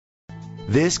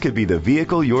This could be the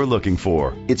vehicle you're looking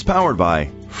for. It's powered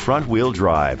by front-wheel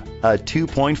drive, a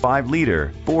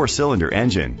 2.5-liter 4-cylinder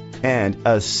engine, and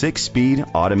a 6-speed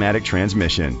automatic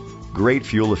transmission. Great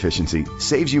fuel efficiency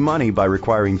saves you money by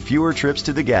requiring fewer trips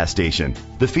to the gas station.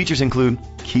 The features include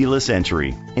keyless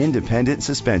entry, independent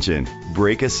suspension,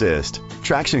 brake assist,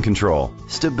 traction control,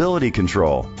 stability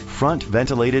control, front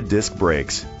ventilated disc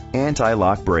brakes,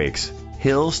 anti-lock brakes,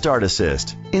 hill start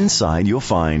assist. Inside you'll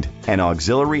find an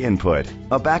auxiliary input,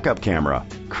 a backup camera,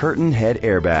 curtain head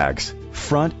airbags,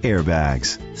 front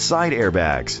airbags, side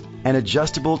airbags, an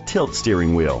adjustable tilt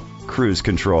steering wheel, cruise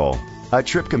control, a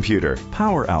trip computer,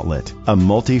 power outlet, a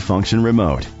multi-function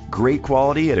remote. Great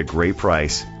quality at a great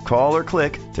price. Call or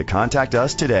click to contact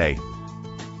us today.